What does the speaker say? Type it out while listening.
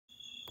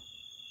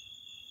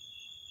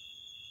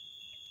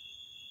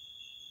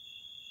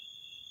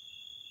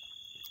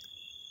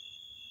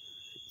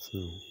So,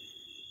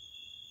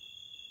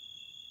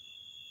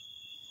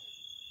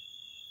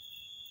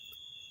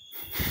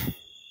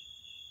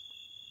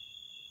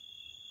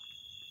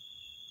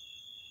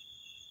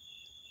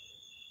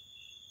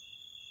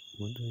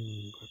 what do you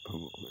mean by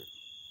public land?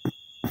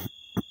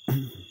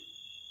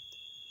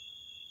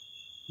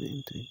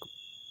 Man, take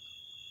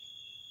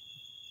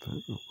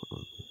federal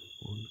public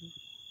land,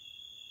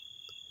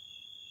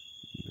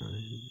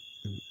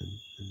 and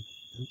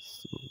that's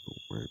the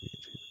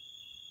verbiage here.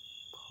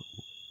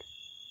 Public.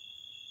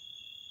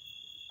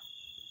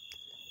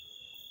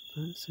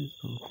 United States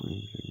public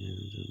lands are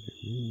managed under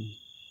many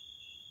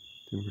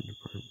different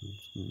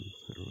departments in the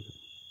federal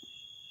government.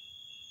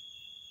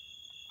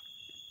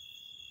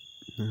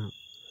 Now,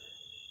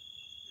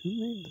 who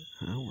made the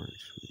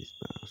hours for these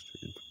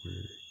bastards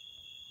where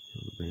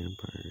the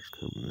vampires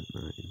come in at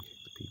night and kick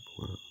the people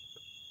out?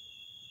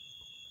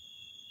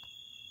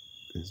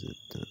 Is it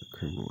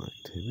criminal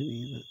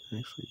activity that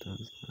actually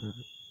does that?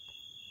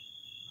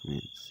 I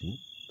mean,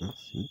 that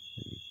seems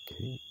to be the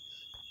case.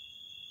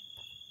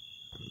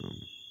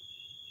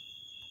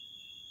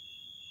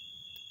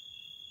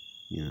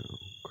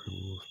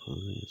 Criminals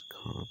posing as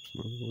cops, in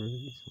other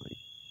words, like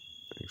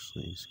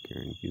actually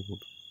scaring people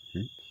to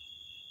hurt.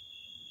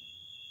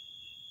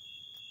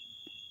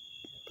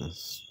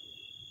 That's,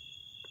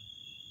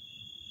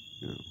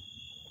 the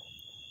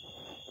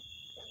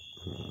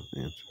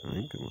answer I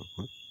can come up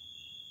with.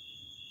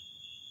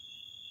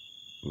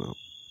 Well,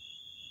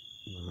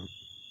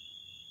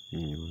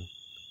 anyway,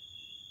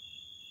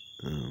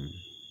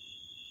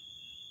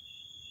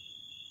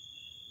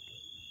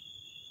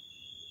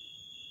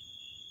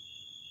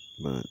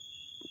 but,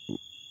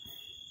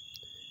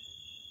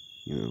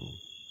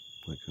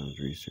 like I was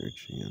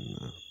researching in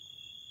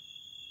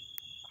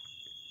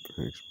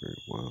Fredericksburg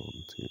Wild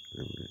and Sand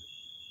River,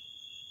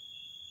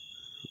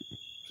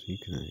 so you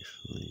can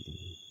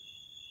actually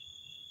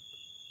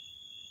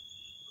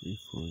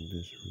free-flowing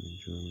dish from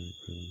enjoyment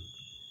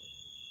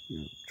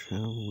present,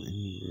 travel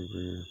any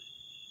river,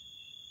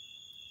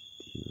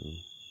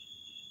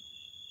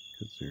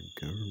 because their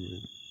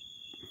government,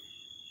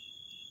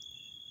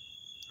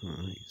 I don't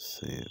know how you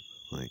say it,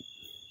 but like,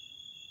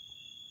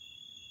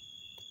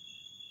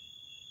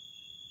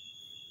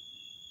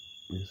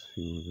 if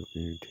you want to go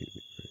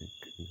entertainment, right?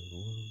 Can go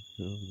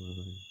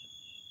mine.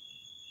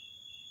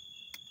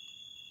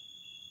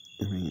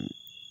 I mean,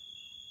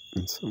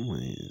 in some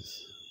ways,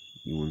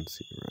 you wouldn't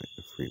see it right in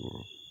a free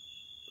world,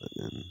 but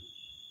then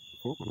the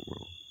fallen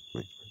world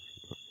makes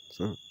perfect fucking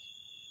sense.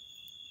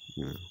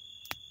 They're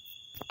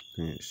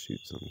gonna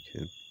shoot some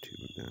kid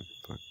tubing down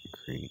a fucking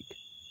creek.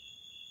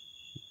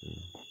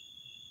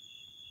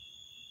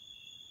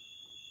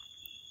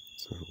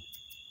 So,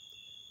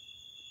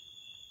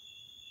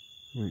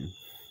 I mean,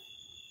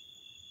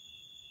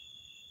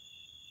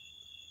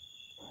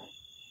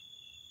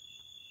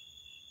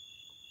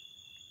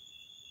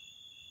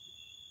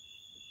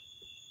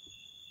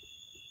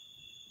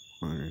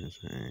 water is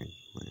varied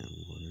land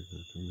waters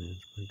that are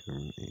managed by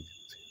government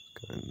agencies,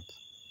 guidance,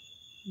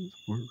 and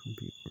support from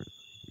people in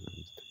the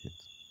United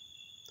States.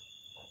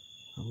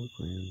 Public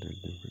lands are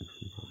different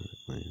from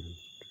private lands,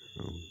 which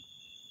are owned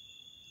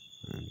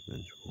by an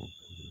individual,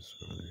 business,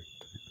 or other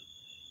type.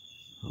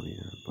 Oh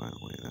yeah, by the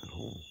way, that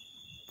whole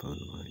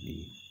photo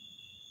ID,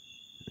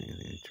 I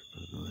gotta get your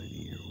photo ID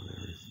or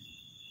whatever.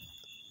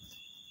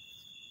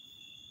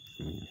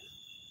 I mean,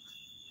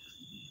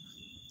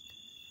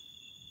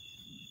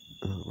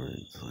 in other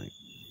words, like,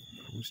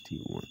 how much do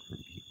you want from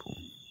people,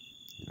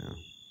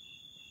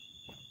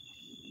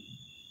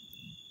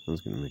 I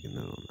was gonna make a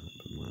note on that,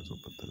 but might as well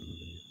put that in the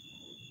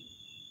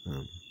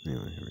video.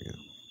 Anyway, here we go.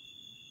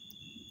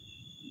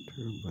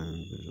 Termed by an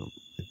individual,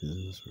 a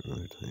business, or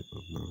another type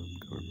of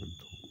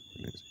non-governmental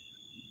organization.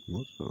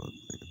 Most public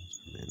lands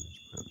are managed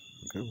by the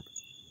federal government,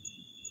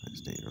 by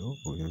state or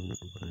local government,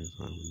 or by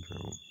sovereign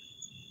travel.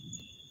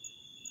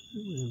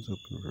 Lands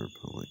open for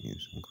public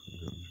use include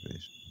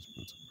conservation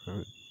easements of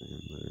private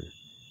land that are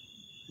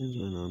managed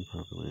by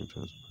non-profit land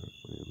trusts,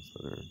 private lands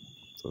that are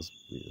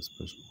accessible via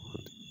special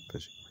hunting and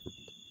fishing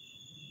permits.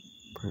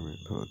 Primary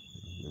public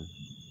land.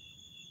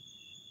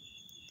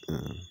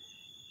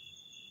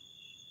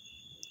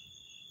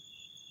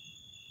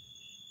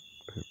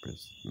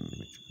 Purpose and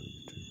which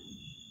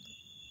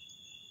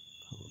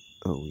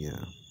oh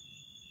yeah.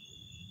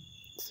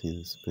 See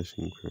this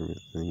fishing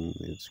permit thing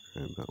they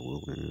describe about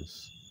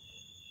wilderness.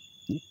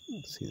 You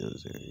can see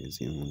those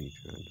areas even when you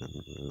drive down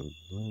the road.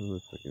 They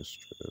look like a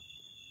strip.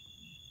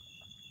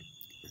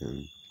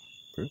 And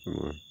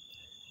furthermore,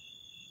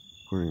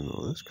 according to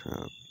all this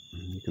crap,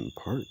 you can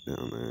park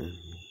down there,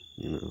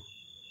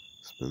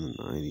 spend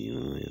the night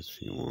even, I guess,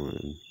 if you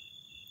wanted.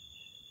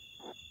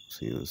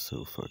 See, it was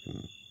so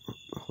fucking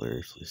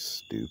hilariously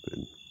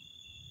stupid,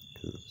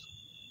 because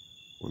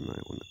one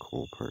night when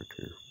Nicole parked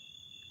her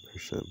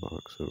shed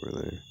box over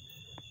there,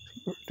 she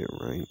parked it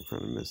right in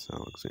front of Miss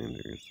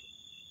Alexander's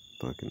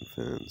fucking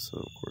fence, so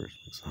of course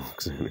Miss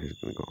Alexander's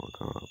gonna call the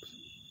cops.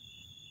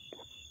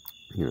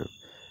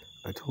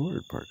 I told her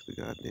to park the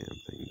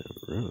goddamn thing down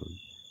the road,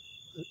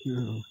 But,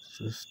 let's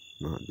just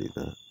not do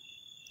that.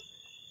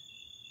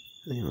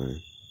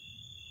 Anyway,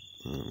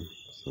 so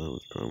that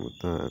was the problem with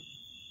that.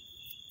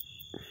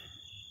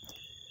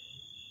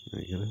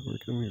 You gotta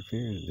overcome your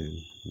fears,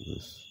 dude.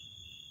 This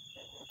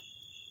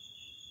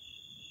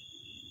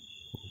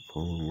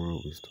fallen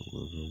world we still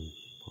live in.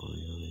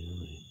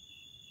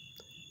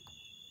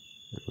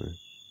 Anyway.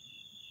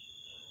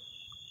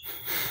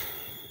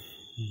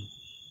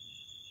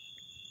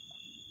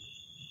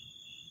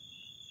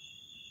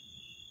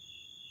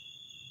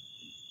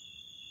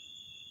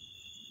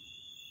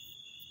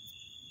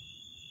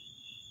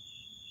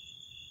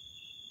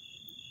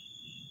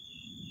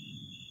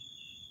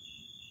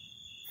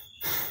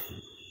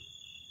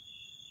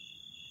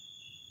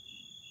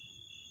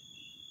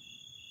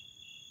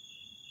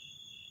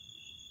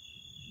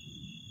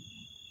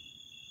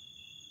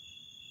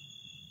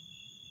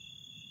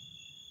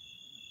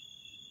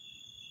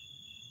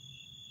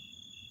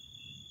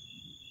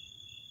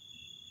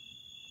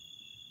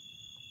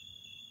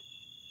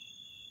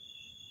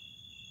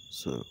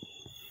 So,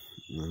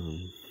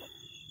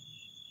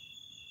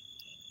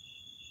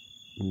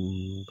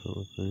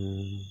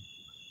 Peloton,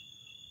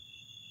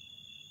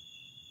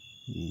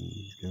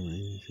 he's got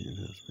ready to change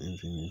how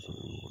managing these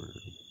more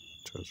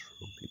trust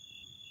for people.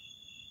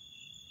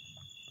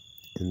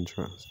 And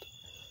trust.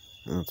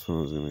 That's what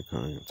I was going to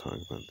kind of talk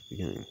about at the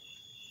beginning.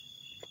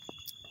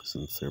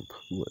 Since they're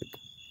public,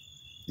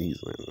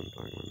 these lands I'm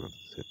talking about, not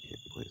the city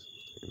place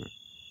I'm staying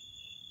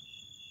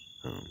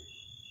at.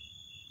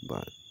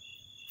 But,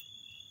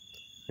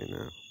 right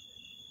now.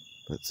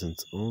 But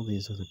since all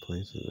these other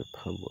places are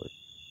public,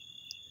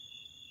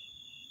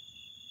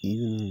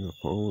 even in the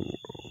fallen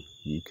world,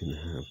 you can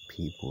have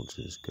people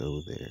just go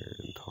there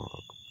and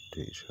talk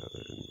to each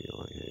other and be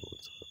like, hey,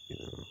 what's up,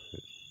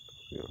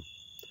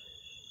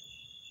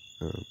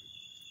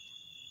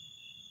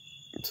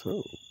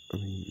 so, I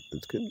mean,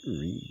 it's good to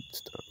read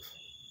stuff,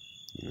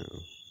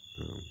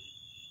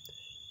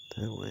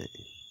 that way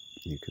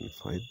you can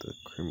fight the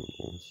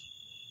criminals,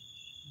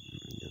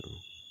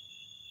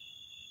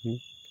 you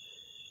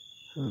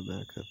have a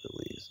backup at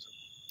least.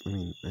 I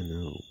mean, I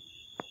know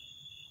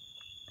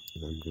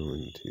that I'm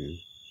going to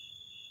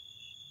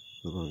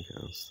the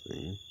bunkhouse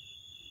thing,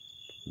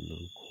 no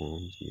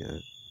qualms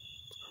yet,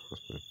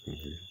 cross my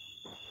fingers,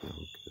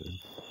 oh good,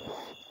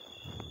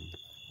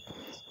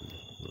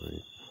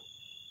 right.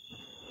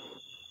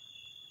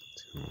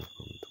 It's coming up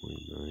on the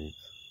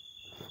 29th.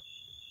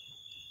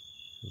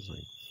 There's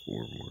like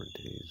 4 more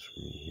days for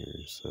me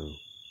here, so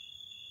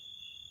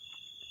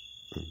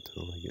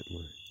until I get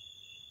my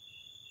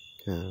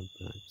cab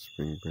back to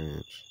Spring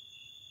Branch,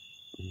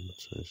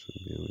 which I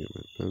should be able to get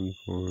my pen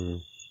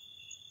for.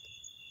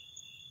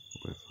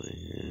 Wi-Fi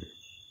here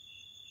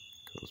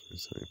cost me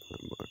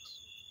 $75,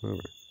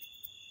 whatever.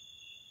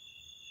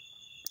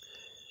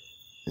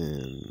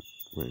 And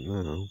right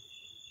now,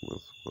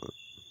 with what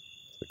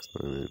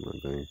 $698 in my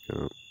bank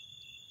account,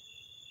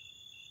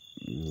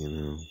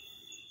 $700,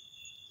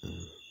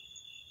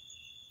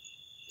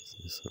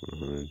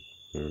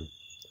 whatever.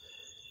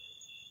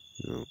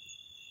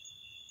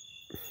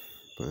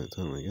 By the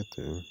time I get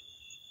there,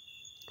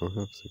 I'll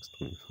have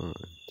 $625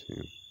 to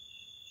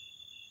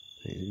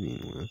pay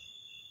Janine with,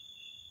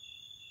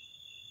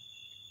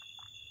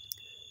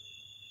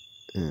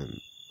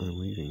 and I'm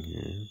leaving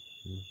here.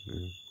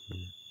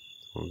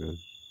 It's all good.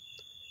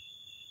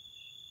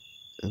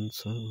 And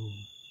so,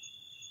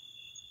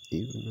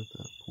 even at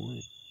that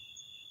point,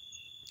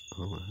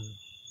 I'll have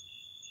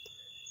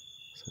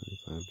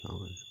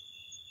 $75.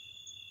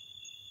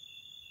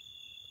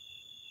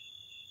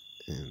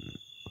 And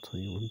I'll tell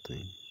you one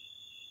thing.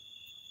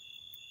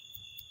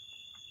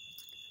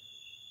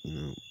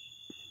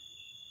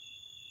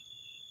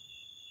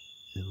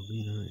 It'll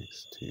be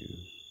nice to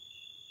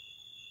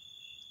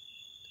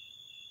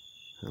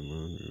have my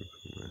own roof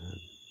over my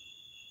head,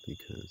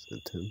 because a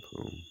temp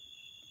home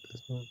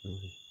is not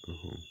really a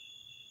home.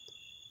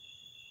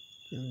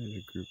 It's a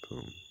group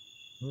home.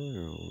 Not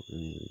at all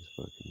any of these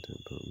fucking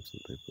temp homes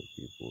that they put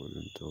people in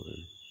until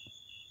they're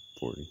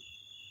 40.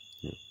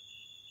 Yeah.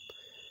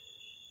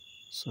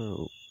 So,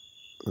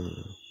 I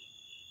don't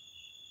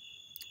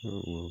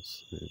know what else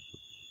to say,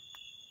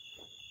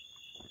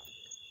 but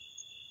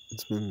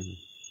it's been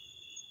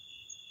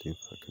too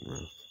fucking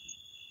rough.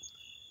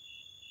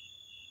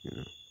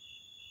 Anyway.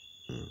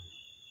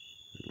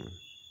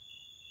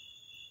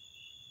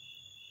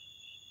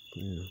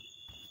 But yeah,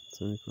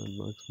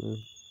 $75, man.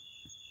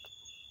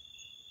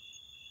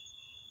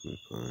 It'll be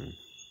fine.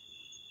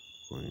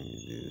 All you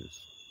need to do is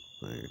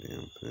buy your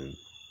damn food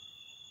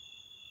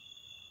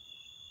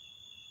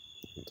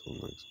until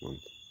next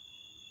month.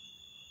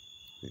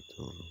 Wait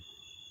till,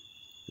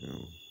 the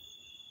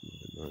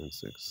 9,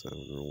 6,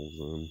 7 rolls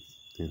on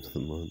the end of the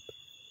month.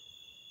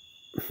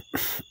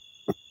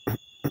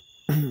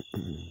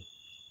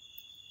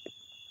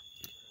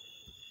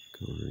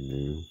 Go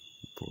renew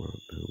before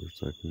October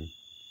 2nd.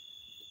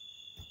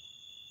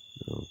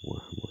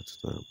 What's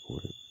that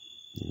point?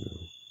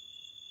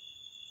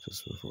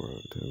 Just before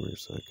October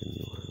 2nd,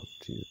 you'll have,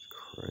 Jesus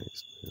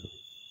Christ, man,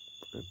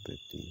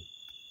 550.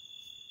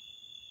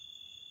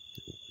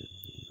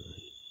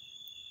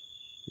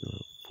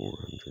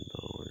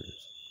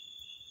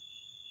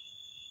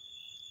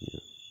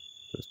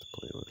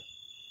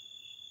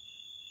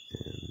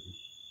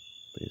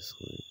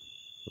 basically.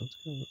 That's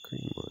kind of a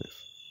cream life.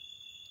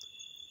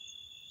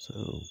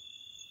 So,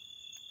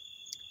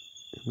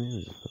 it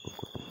manages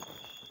Pelgrome.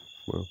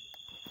 Well,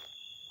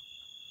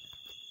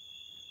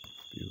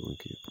 people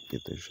can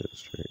get their shit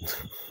straight.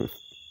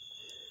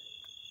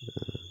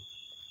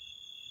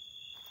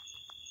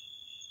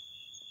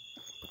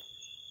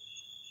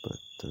 But,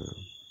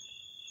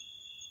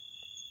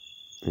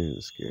 here's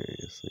the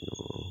scariest thing of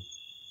all.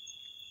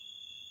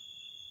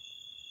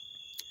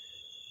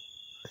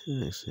 I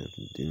didn't actually have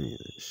to do any of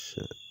this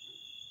shit.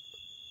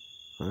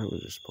 I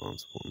was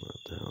responsible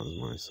enough to house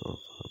myself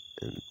up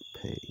and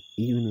pay,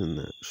 even in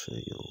that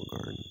shitty little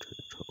garden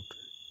church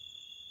shelter.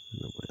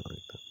 Nobody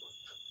liked that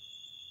much.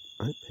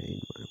 I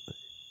paid my way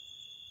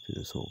through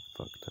this whole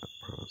fucked up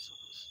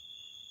process.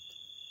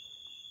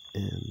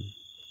 And,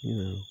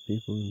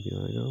 people can be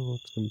like, oh,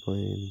 let's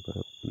complain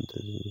about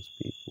indigenous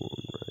people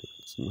and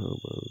rights and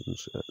hobos and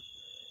shit.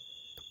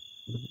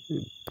 But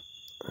dude,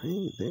 I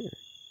ain't there.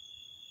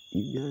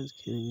 You guys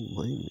can't even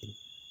blame me.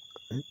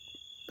 I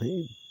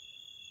paid.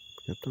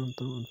 Kept on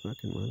throwing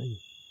fucking money.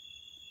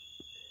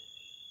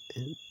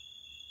 And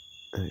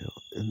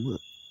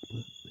look,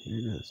 here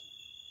it is.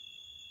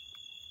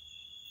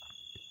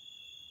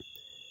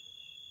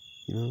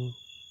 You know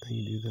how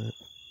you do that?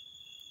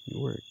 You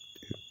work,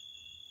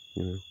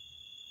 dude.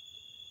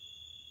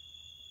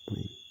 I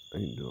mean, I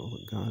can do all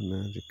the god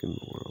magic in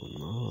the world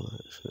and all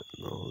that shit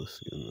and all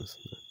this and this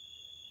and that.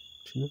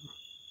 But you know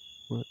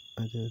what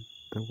I did?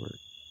 I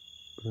worked.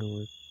 And I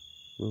worked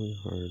really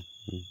hard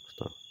and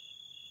stuff.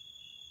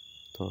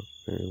 Talked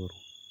very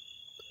little.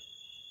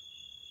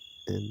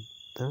 And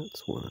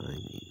that's what I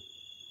mean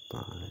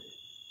by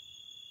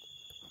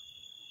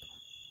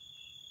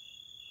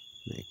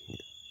making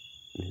it,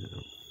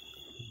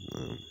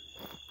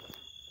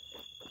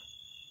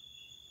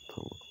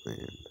 public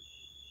land,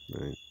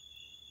 right?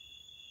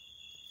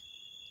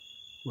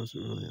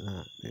 Wasn't really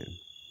that, dude.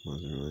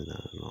 Wasn't really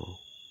that at all.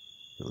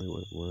 Really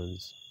what it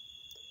was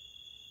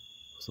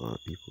a lot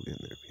of people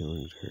getting their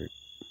feelings hurt.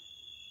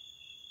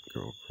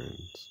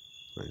 Girlfriends,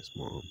 nice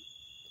mom.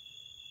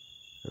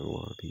 And a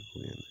lot of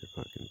people getting their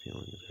fucking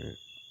feelings hurt.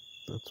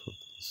 That's what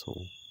this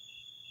whole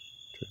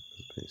trip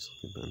has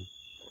basically been.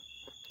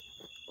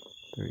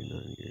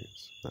 39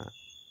 years of that.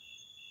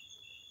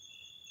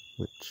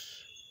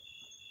 Which,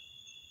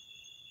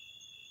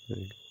 there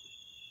you go.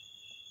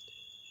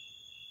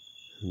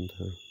 And, I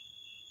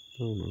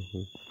don't know.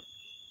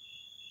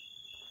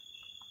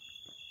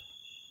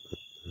 But,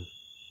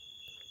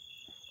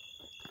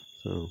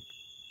 so,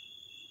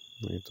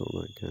 like I told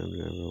that cab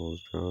driver I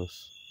always draws.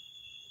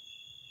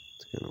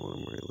 It's kind of what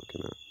I'm already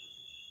looking at.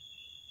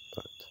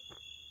 But,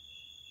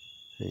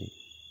 hey,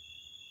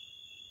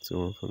 let's go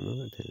off on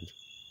another tangent.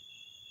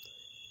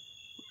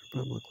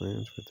 We're public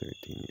lands for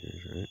 13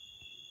 years, right?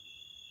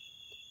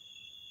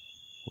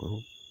 Well,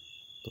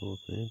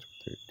 public lands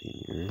for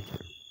 13 years,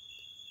 or,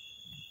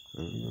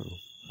 I don't know.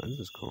 I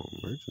just call them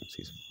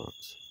emergency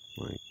spots.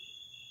 Like,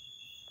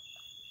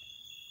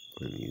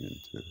 if I needed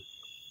to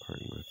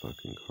park my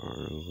fucking car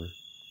over,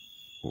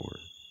 or,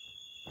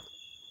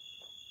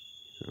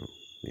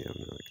 we have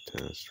another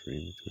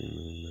catastrophe between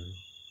them and now,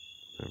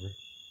 whatever.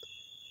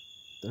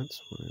 That's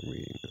why I'm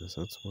reading this.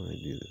 That's why I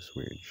do this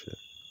weird shit.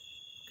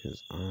 Because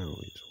I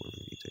always want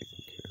to be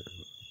taken care of.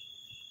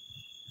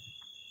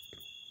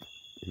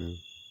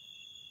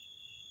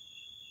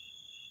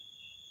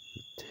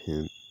 The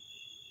tent,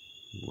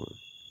 what?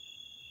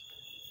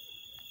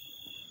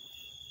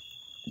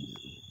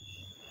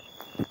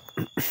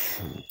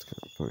 It's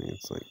kind of funny.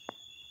 It's like,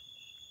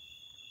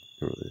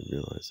 I don't really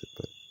realize it,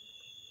 but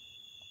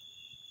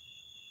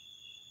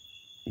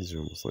these are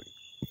almost like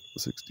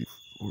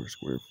 64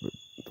 square foot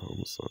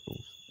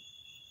domiciles.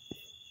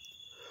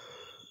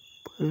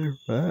 But they're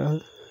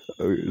bad.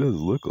 I mean, it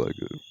doesn't look like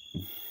it,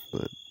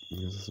 but I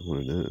guess this is what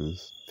it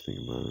is, if you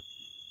think about it.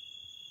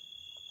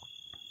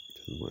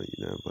 Because what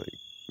you'd have, like,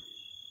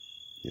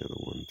 the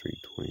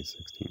 320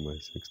 16 by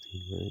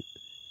 16, right?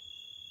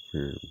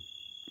 For,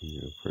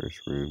 first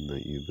room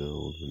that you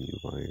build when you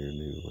buy your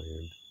new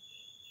land.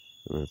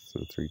 And that's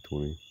the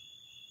 320.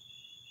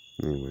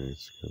 Anyway,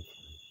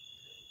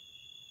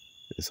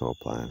 it's all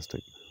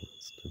plastic now.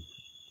 It's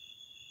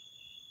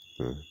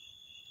different.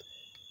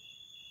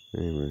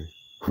 Anyway.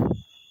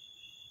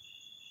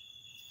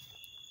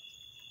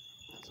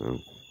 So,